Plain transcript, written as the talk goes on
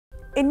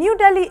In New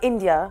Delhi,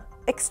 India,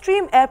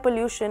 extreme air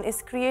pollution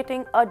is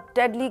creating a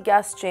deadly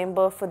gas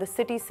chamber for the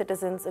city's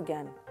citizens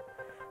again.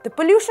 The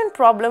pollution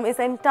problem is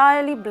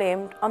entirely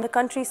blamed on the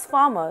country's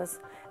farmers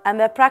and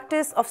their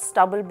practice of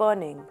stubble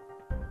burning.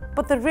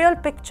 But the real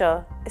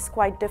picture is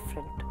quite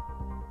different.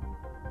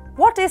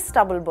 What is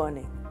stubble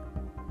burning?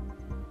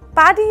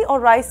 Paddy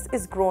or rice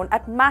is grown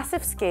at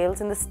massive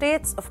scales in the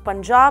states of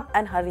Punjab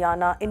and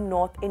Haryana in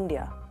North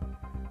India.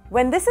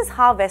 When this is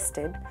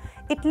harvested,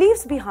 it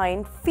leaves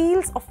behind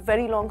fields of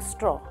very long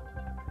straw.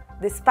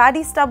 This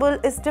paddy stubble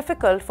is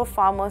difficult for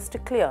farmers to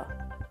clear.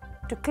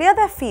 To clear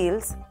their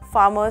fields,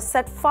 farmers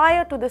set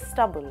fire to this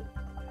stubble.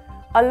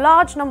 A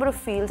large number of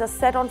fields are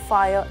set on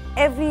fire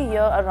every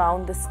year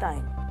around this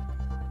time.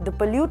 The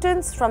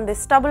pollutants from this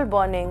stubble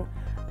burning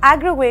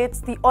aggravates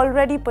the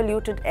already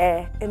polluted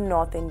air in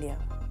North India.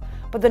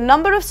 But the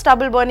number of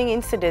stubble burning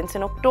incidents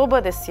in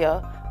October this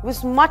year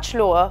was much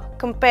lower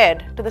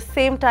compared to the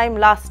same time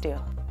last year.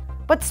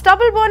 But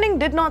stubble burning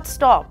did not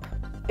stop.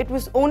 It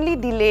was only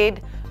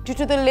delayed due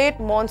to the late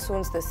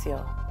monsoons this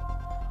year.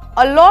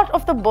 A lot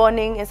of the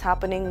burning is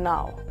happening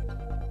now.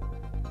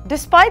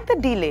 Despite the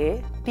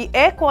delay, the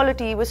air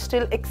quality was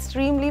still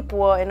extremely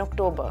poor in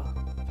October.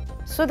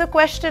 So the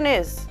question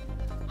is,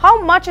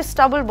 how much is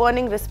stubble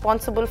burning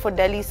responsible for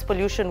Delhi's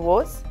pollution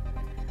woes?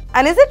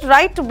 And is it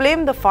right to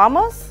blame the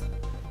farmers?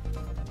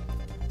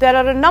 There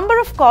are a number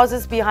of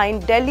causes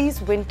behind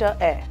Delhi's winter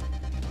air.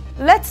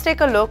 Let's take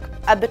a look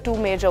at the two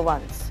major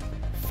ones.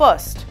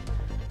 First,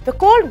 the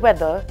cold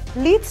weather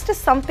leads to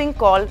something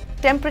called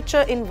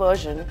temperature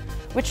inversion,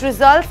 which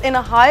results in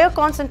a higher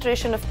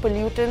concentration of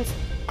pollutants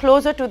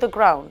closer to the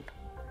ground.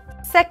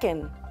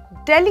 Second,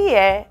 Delhi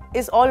air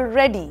is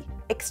already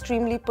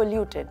extremely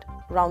polluted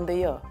round the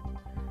year.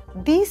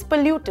 These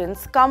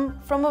pollutants come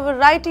from a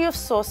variety of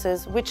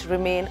sources which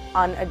remain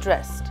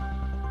unaddressed.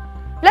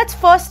 Let's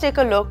first take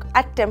a look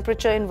at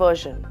temperature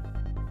inversion.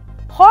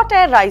 Hot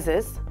air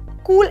rises,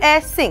 cool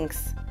air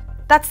sinks.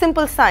 That's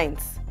simple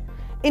science.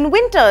 In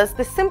winters,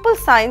 this simple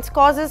science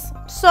causes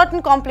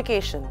certain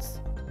complications.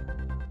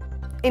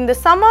 In the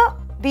summer,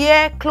 the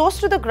air close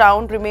to the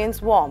ground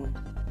remains warm.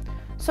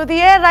 So the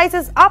air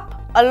rises up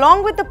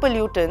along with the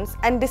pollutants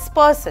and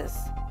disperses.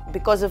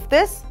 Because of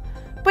this,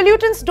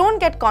 pollutants don't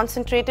get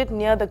concentrated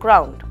near the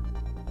ground.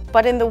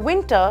 But in the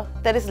winter,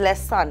 there is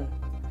less sun.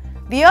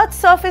 The Earth's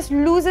surface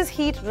loses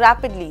heat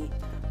rapidly,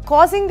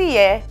 causing the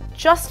air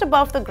just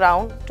above the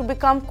ground to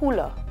become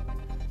cooler.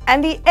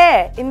 And the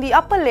air in the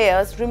upper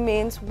layers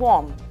remains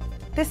warm.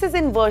 This is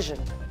inversion.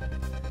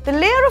 The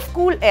layer of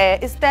cool air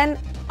is then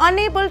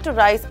unable to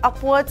rise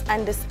upwards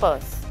and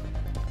disperse.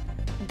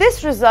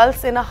 This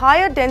results in a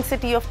higher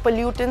density of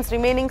pollutants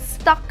remaining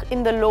stuck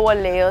in the lower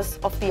layers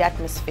of the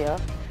atmosphere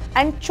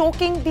and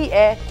choking the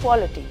air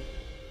quality.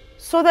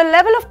 So the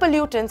level of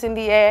pollutants in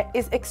the air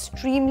is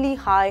extremely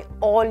high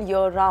all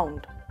year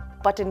round.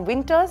 But in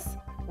winters,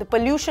 the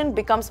pollution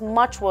becomes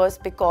much worse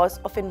because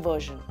of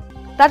inversion.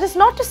 That is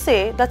not to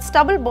say that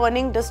stubble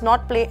burning does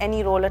not play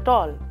any role at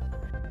all.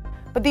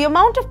 But the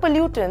amount of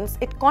pollutants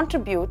it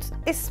contributes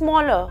is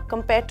smaller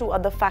compared to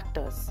other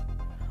factors.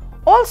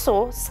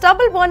 Also,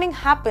 stubble burning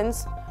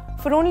happens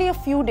for only a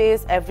few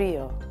days every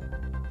year.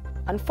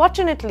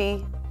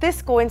 Unfortunately,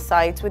 this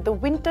coincides with the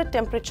winter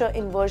temperature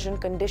inversion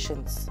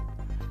conditions.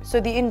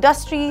 So the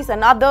industries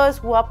and others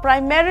who are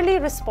primarily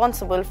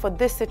responsible for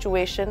this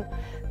situation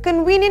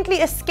conveniently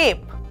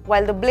escape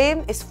while the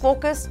blame is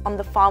focused on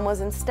the farmers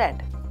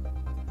instead.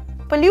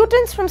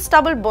 Pollutants from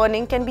stubble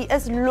burning can be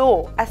as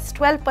low as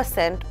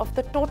 12% of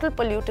the total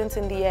pollutants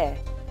in the air.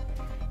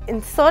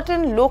 In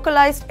certain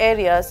localized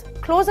areas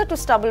closer to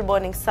stubble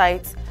burning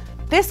sites,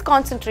 this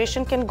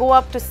concentration can go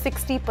up to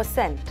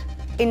 60%.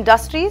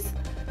 Industries,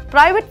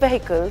 private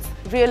vehicles,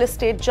 real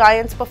estate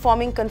giants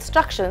performing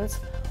constructions,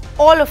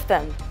 all of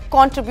them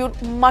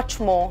contribute much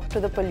more to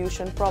the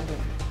pollution problem.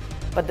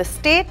 But the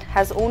state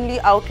has only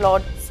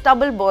outlawed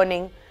stubble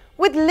burning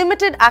with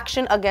limited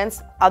action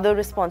against other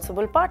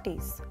responsible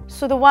parties.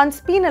 So the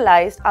ones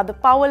penalized are the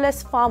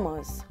powerless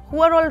farmers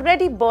who are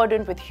already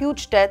burdened with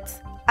huge debts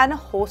and a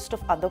host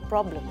of other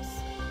problems.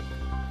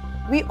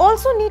 We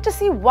also need to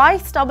see why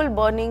stubble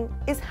burning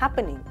is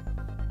happening.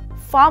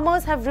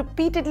 Farmers have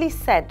repeatedly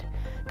said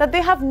that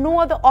they have no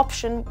other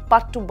option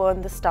but to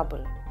burn the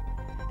stubble,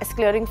 as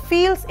clearing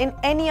fields in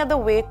any other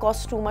way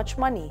costs too much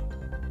money.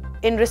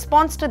 In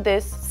response to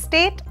this,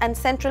 state and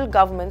central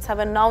governments have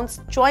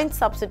announced joint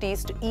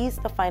subsidies to ease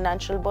the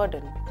financial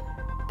burden.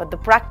 But the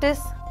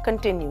practice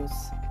continues.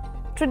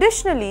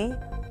 Traditionally,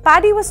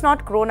 paddy was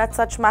not grown at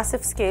such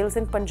massive scales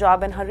in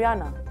Punjab and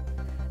Haryana.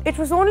 It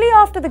was only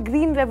after the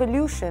Green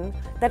Revolution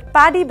that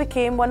paddy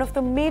became one of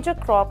the major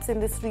crops in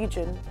this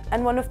region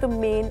and one of the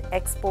main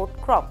export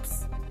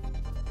crops.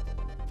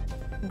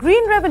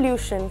 Green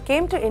Revolution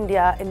came to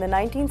India in the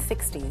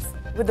 1960s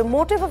with the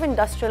motive of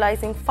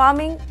industrializing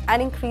farming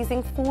and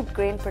increasing food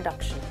grain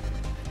production.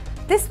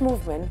 This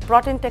movement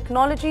brought in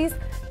technologies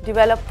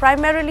developed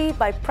primarily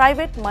by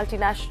private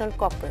multinational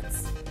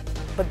corporates.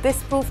 But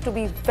this proved to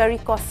be very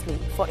costly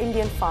for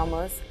Indian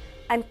farmers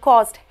and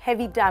caused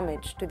heavy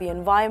damage to the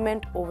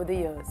environment over the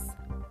years.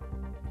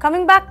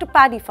 Coming back to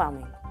paddy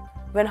farming,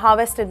 when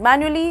harvested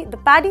manually, the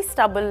paddy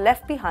stubble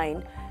left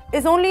behind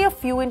is only a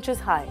few inches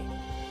high.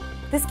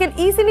 This can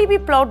easily be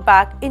plowed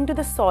back into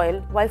the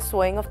soil while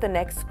sowing of the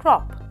next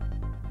crop.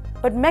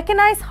 But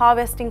mechanized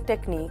harvesting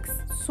techniques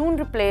soon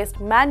replaced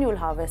manual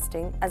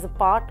harvesting as a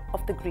part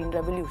of the Green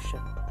Revolution.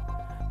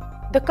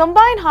 The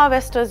combine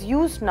harvesters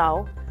used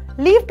now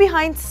leave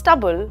behind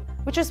stubble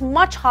which is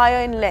much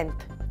higher in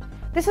length.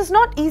 This is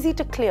not easy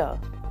to clear.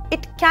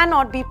 It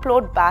cannot be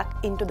plowed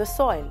back into the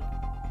soil.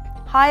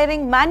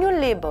 Hiring manual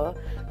labor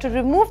to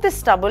remove this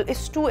stubble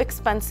is too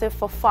expensive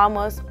for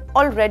farmers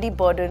already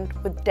burdened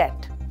with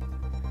debt.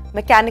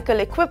 Mechanical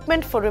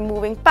equipment for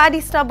removing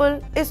paddy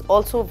stubble is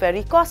also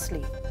very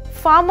costly.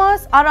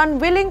 Farmers are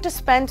unwilling to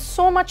spend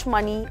so much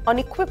money on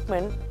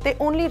equipment they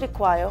only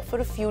require for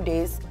a few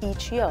days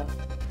each year.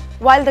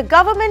 While the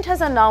government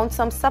has announced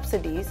some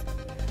subsidies,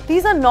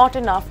 these are not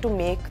enough to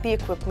make the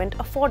equipment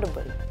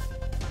affordable.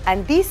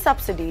 And these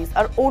subsidies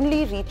are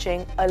only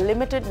reaching a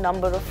limited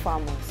number of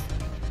farmers.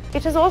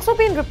 It has also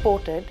been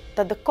reported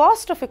that the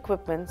cost of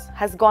equipment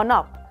has gone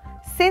up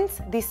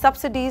since these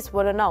subsidies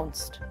were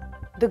announced.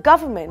 The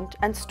government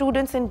and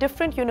students in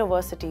different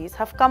universities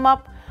have come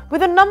up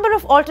with a number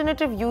of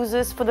alternative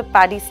uses for the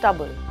paddy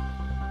stubble.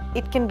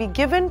 It can be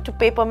given to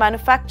paper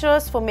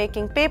manufacturers for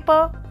making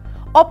paper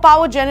or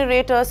power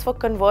generators for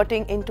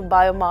converting into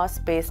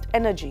biomass-based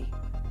energy.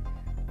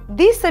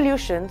 These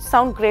solutions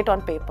sound great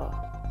on paper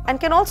and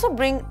can also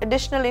bring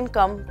additional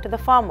income to the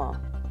farmer.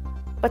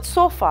 But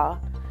so far,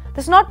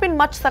 there's not been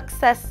much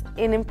success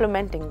in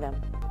implementing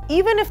them.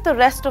 Even if the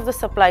rest of the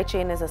supply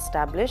chain is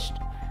established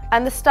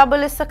and the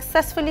stubble is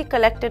successfully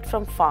collected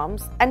from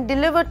farms and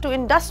delivered to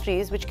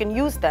industries which can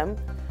use them,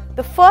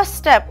 the first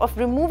step of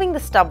removing the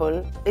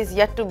stubble is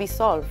yet to be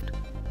solved.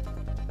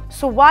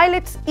 So while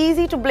it's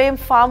easy to blame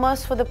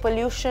farmers for the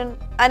pollution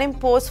and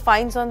impose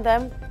fines on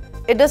them,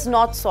 it does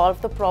not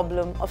solve the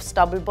problem of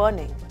stubble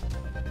burning.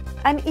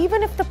 And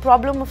even if the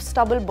problem of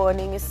stubble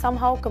burning is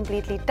somehow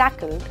completely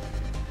tackled,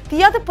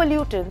 the other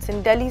pollutants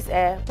in Delhi's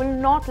air will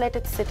not let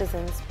its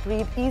citizens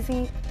breathe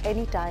easy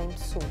anytime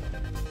soon.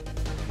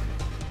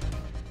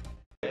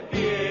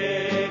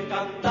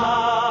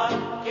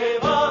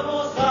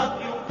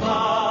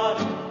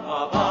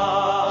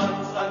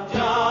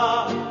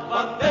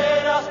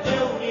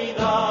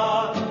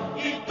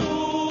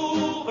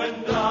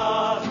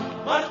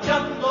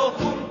 Marchando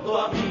junto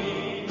a mí.